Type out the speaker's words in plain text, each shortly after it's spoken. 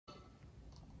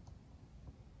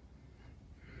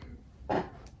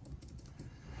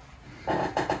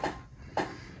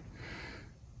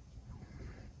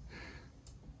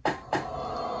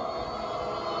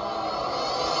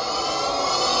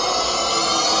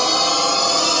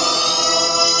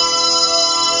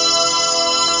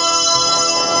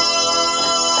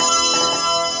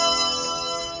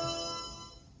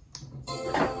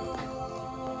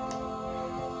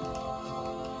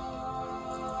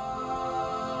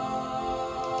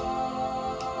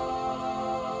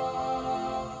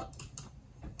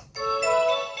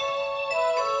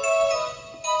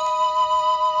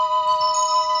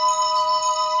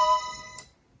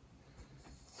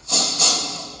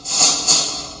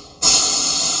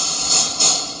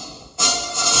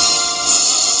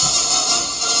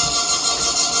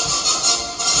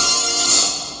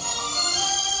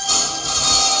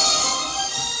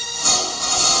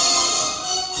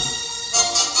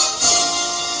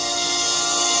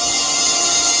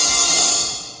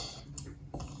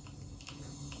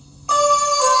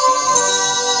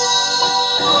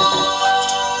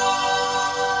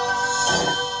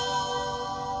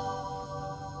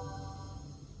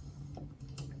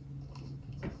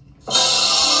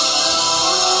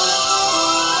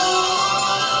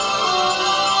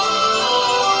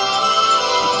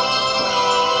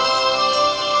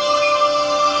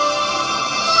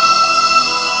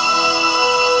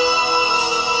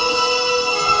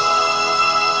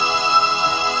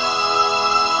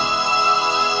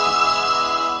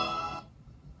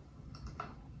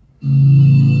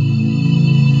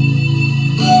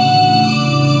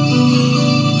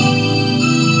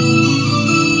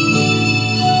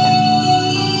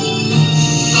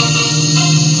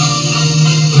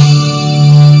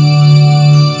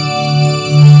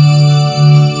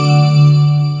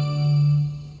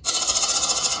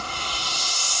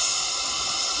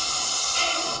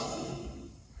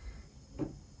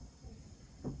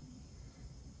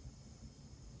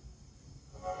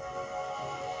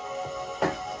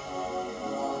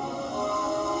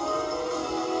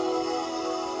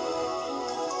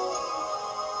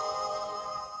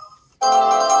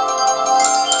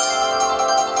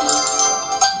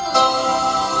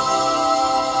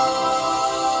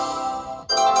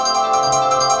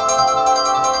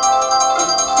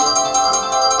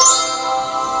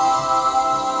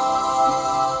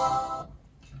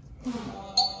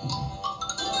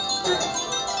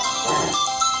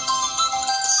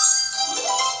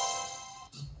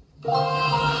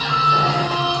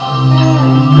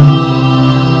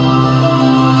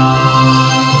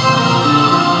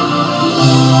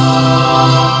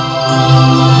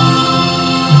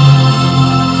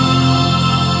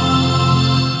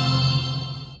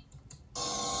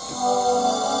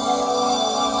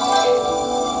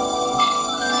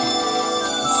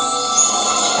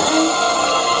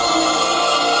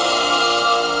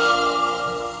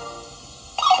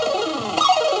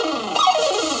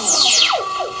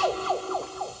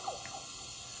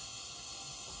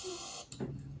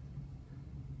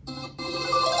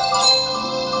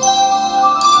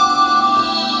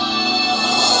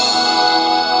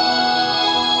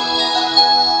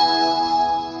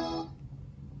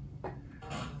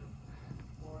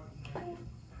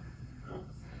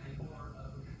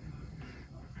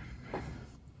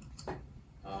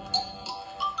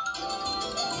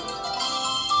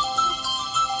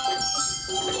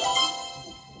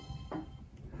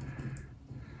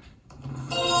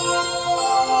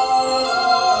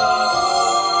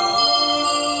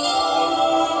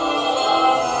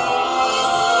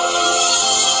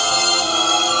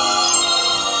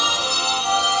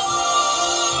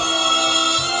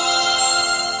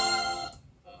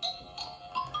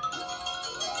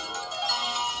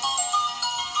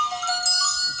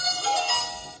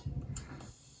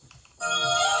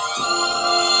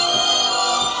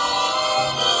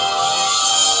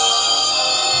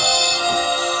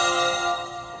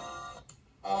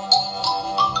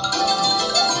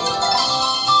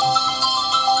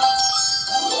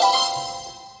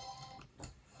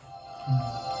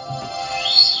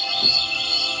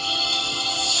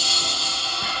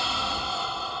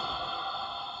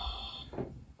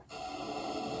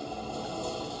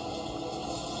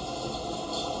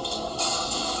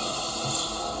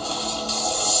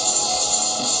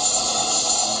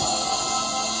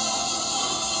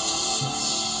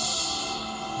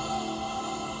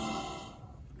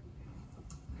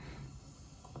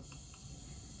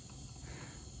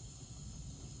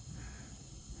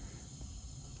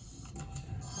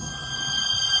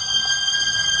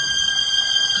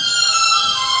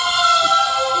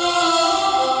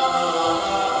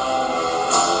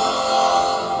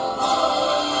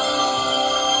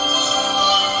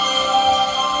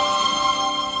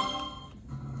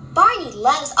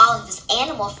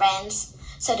animal friends.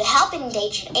 So to help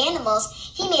endangered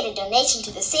animals, he made a donation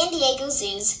to the San Diego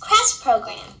Zoo's CREST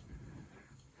program.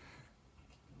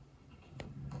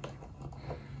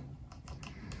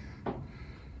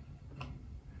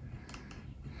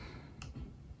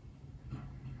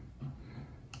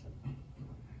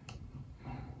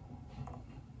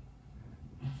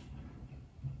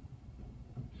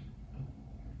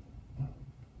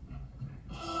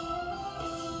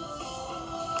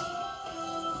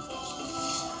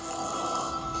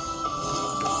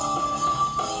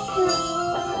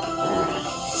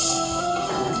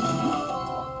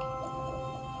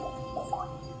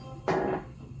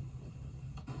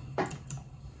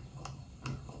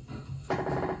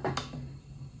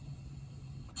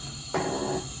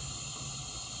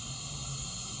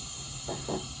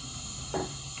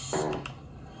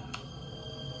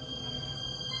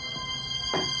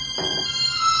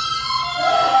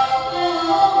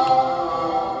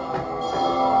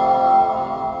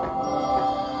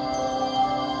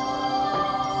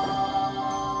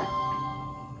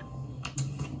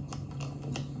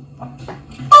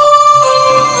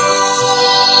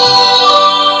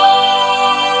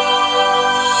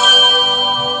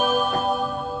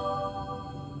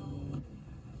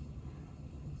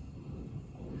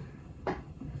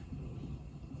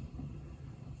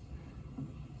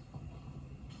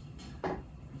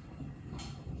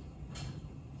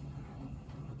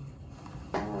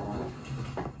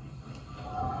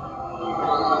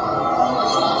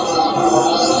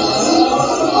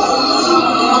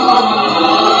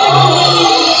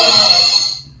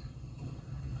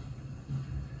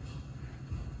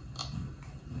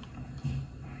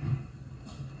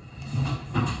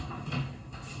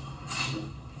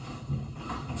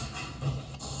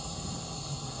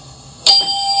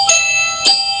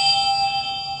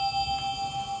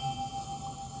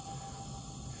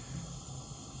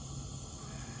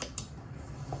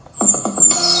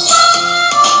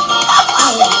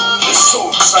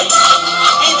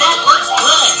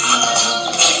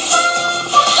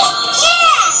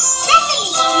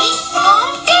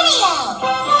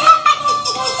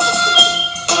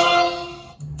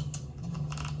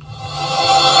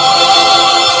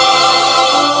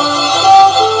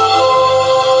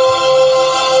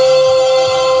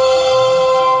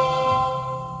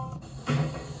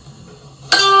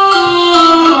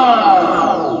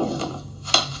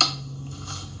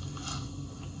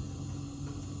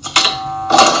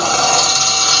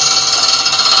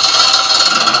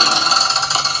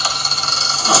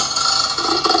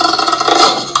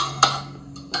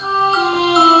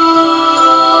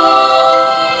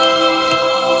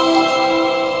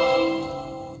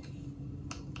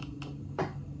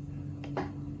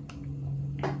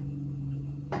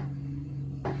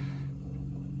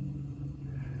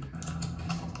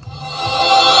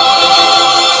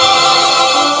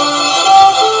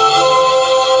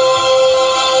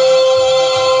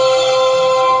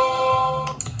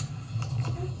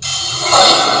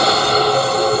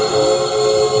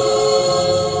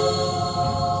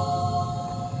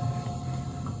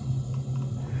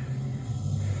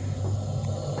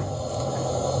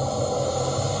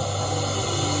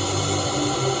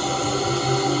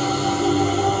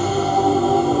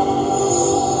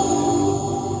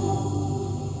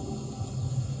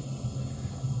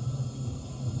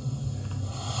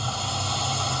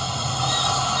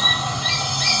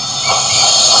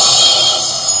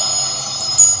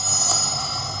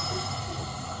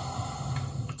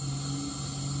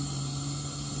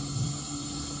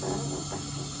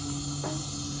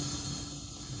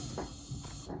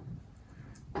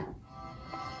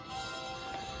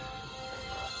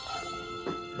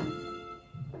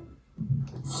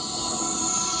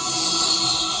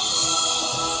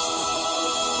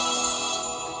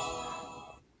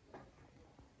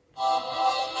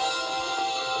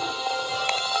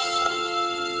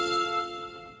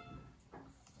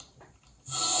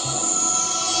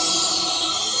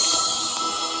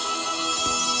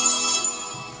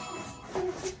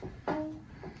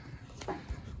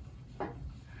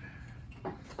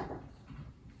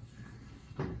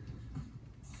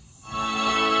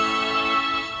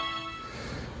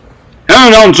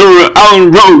 Announcer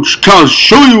Alan Roach can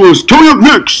show you what's coming up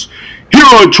next. Here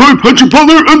are Troy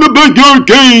Punchapollar and the Backyard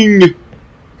Gang.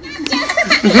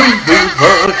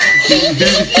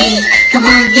 Come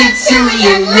on, get silly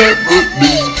and rap with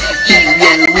me.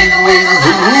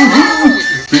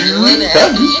 Feeling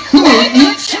happy, come on,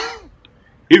 eat.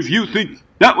 If you think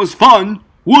that was fun,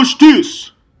 watch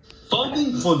this.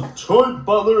 Funding for Troy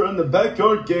Butler and the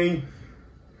Backyard Gang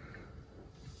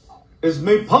is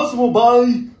made possible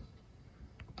by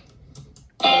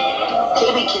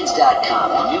KBKids.com,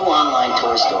 the new online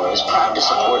toy store, is proud to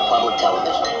support public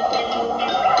television.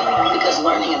 Because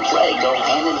learning and play go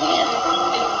hand in hand.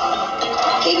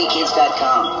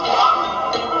 KBKids.com.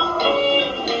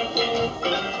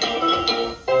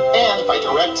 And by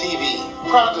DirecTV,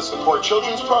 proud to support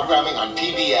children's programming on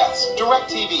PBS.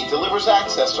 DirecTV delivers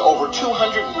access to over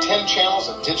 210 channels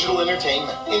of digital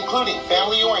entertainment, including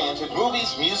family-oriented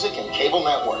movies, music, and cable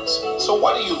networks. So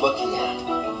what are you looking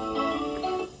at?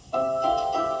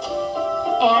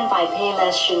 And by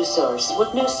Payless Shoe Source,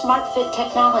 with new Smart Fit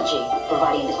technology,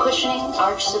 providing the cushioning,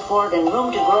 arch support, and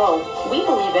room to grow we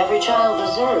believe every child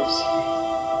deserves.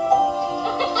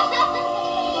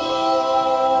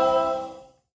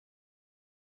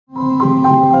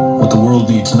 What the world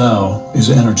needs now is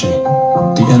energy.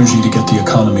 The energy to get the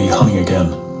economy humming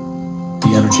again.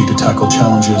 The energy to tackle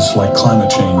challenges like climate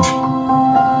change.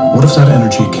 What if that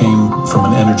energy came from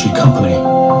an energy company?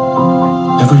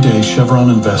 Every day, Chevron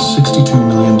invests $62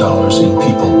 million in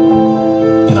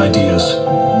people, in ideas,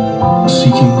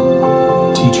 seeking,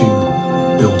 teaching,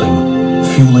 building,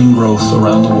 fueling growth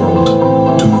around the world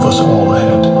to move us all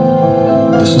ahead.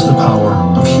 This is the power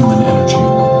of human energy.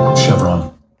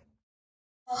 Chevron.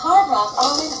 The Hard Rock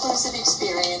All-Inclusive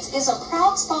Experience is a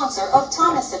proud sponsor of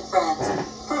Thomas & Friends,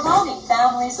 providing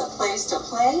families a place to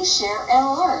play, share,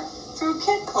 and learn through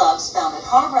kid clubs found at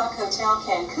Hard Rock Hotel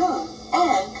Cancun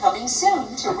and coming soon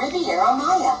to Riviera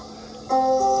Maya.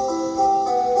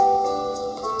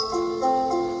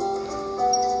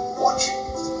 Watching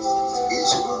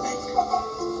is learning.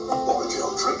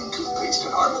 Orajel Trading Toothpaste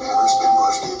and Arm & Hammer Spin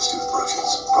Brush Gives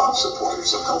Toothbrushes. Proud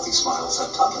supporters of Healthy Smiles and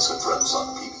Thomas & Friends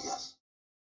on PBS.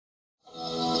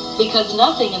 Because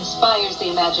nothing inspires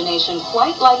the imagination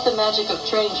quite like the magic of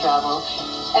train travel,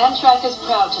 Amtrak is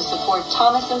proud to support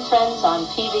Thomas & Friends on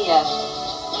PBS.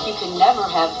 You can never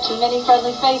have too many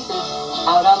friendly faces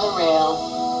out on the rails.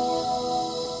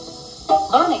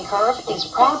 Learning Curve is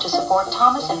proud to support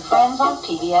Thomas & Friends on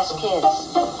PBS Kids.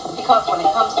 Because when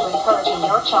it comes to encouraging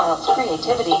your child's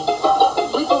creativity,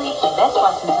 we believe the best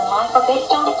lessons in life are based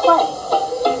on play.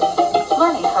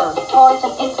 Learning Curve, toys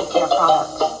and infant care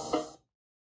products.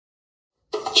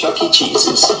 Chuck E.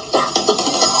 Cheese's,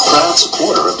 proud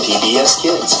supporter of PBS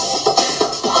Kids,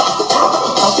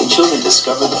 helping children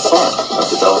discover the fun of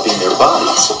developing their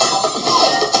bodies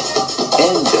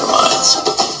and their minds.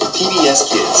 PBS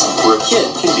Kids, where a kid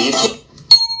can be a kid.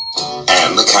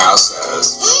 And the cow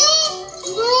says,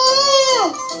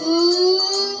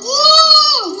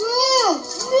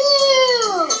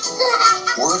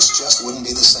 words just wouldn't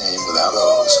be the same without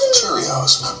O's.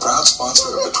 Cheerios, proud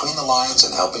sponsor of Between the Lines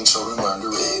and helping children learn to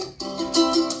read.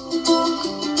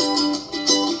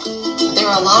 There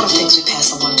are a lot of things we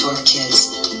pass along to our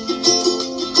kids.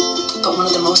 But one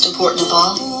of the most important of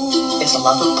all is the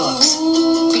love of books.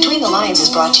 Between the Lines is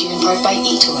brought to you in part by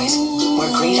eToys,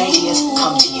 where great ideas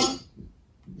come to you.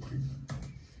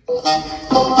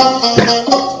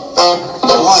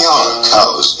 Why are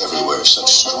cows everywhere such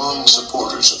strong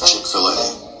supporters of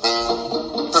Chick-fil-A?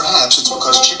 Perhaps it's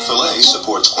because Chick-fil-A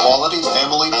supports quality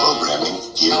family programming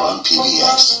here on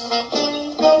PBS.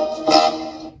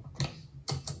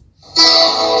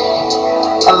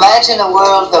 Imagine a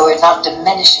world where we're not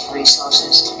diminishing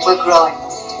resources, we're growing.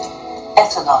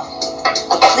 Ethanol,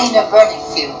 a cleaner burning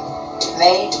fuel,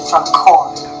 made from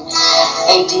corn.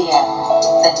 ADM,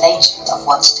 the nature of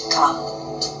what's to come.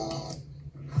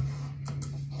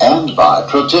 And by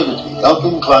Protiviti,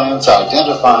 helping clients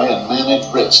identify and manage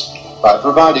risk by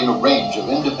providing a range of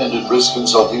independent risk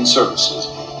consulting services,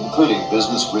 including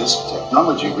business risk,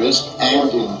 technology risk, and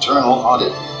internal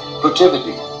audit.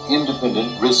 Protiviti,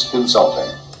 independent risk consulting.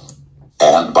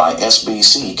 And by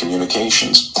SBC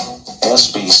Communications.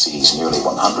 SBC's nearly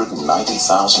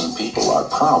 190,000 people are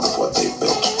proud of what they've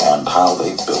built and how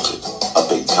they've built it. A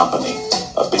big company,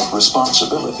 a big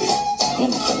responsibility,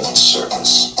 infinite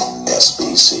service.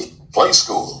 SBC. Play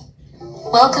School.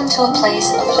 Welcome to a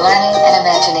place of learning and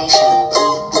imagination.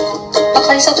 A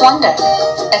place of wonder,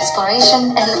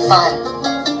 exploration, and fun.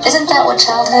 Isn't that what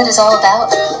childhood is all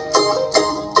about?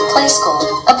 Play School,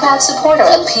 a proud supporter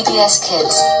of PBS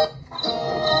Kids.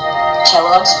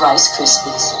 Kellogg's Rice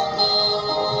Krispies.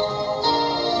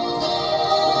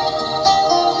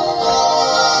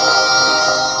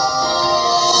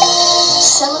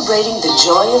 Celebrating the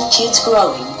joy of kids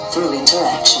growing through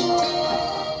interaction.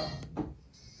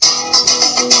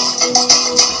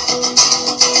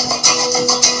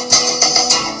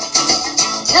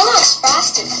 Kellogg's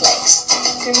Frosted Flakes,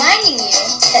 reminding you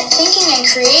that thinking and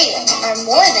creating are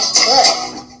more than good.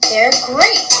 They're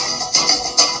great.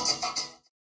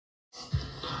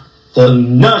 The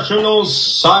National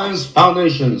Science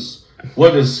Foundations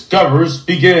what discovers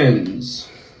begins.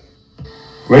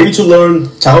 Ready to learn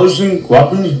Taoism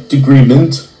Cooperative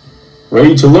Agreement.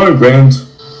 Ready to learn, Grant.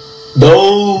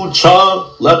 No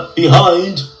child left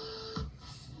behind.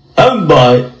 And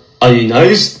by a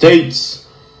United States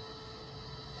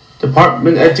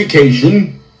Department of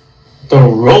Education, the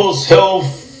Rose Hill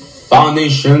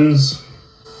Foundations,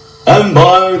 and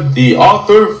by the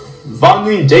Arthur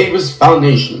Vonnie Davis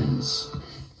Foundations.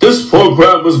 This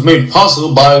program was made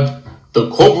possible by the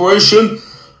Corporation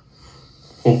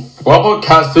for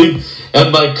Broadcasting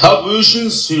and by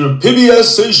contributions to your PBS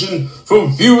station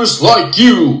from viewers like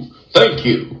you. Thank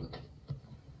you.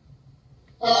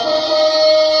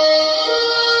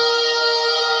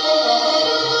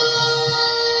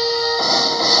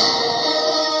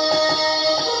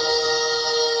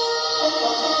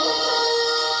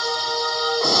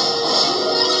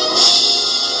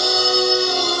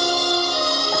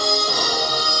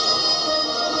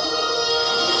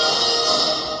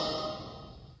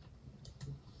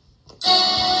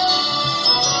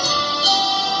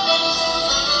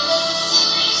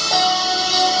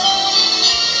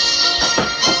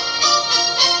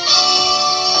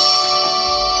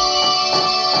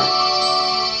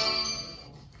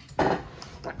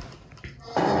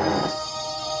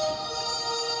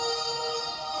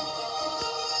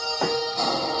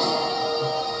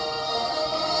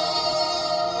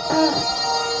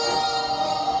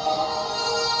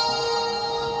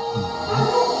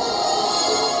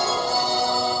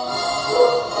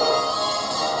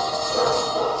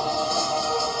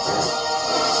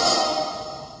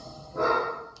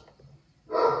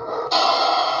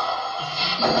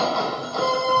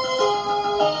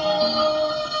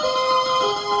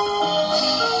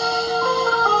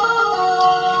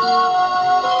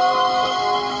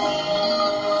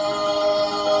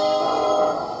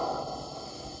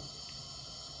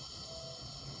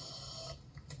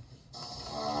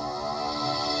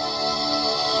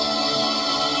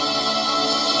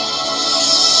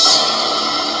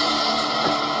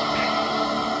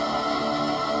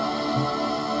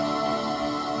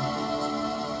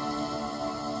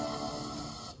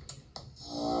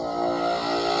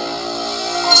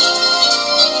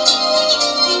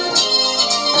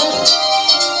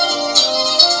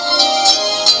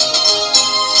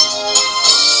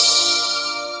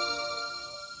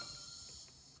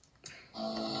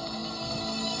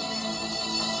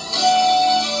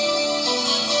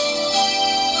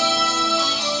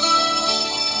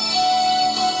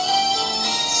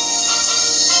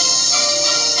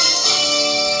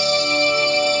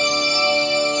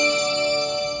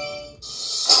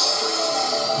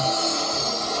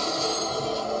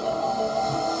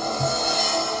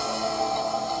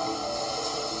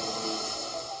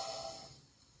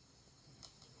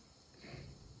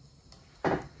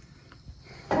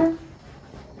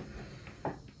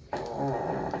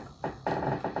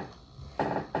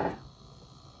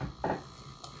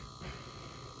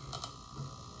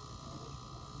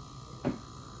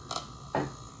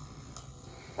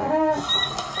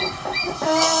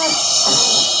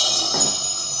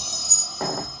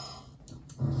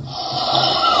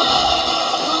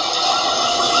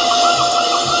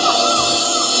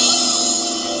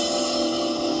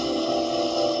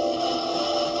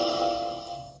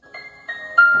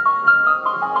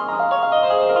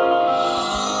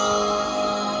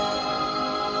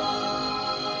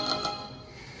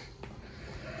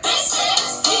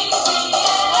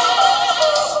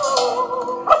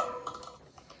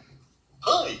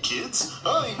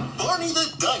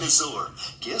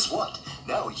 Guess what?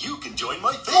 Now you can join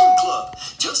my fan club.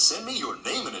 Just send me your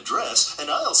name and address, and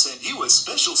I'll send you a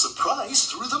special surprise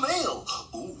through the mail.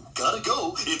 Ooh, gotta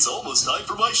go. It's almost time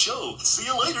for my show. See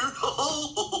you later.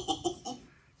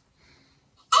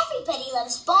 Everybody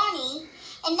loves Barney,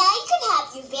 and now you can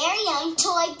have your very own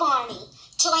toy Barney.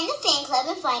 Join the fan club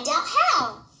and find out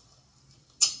how.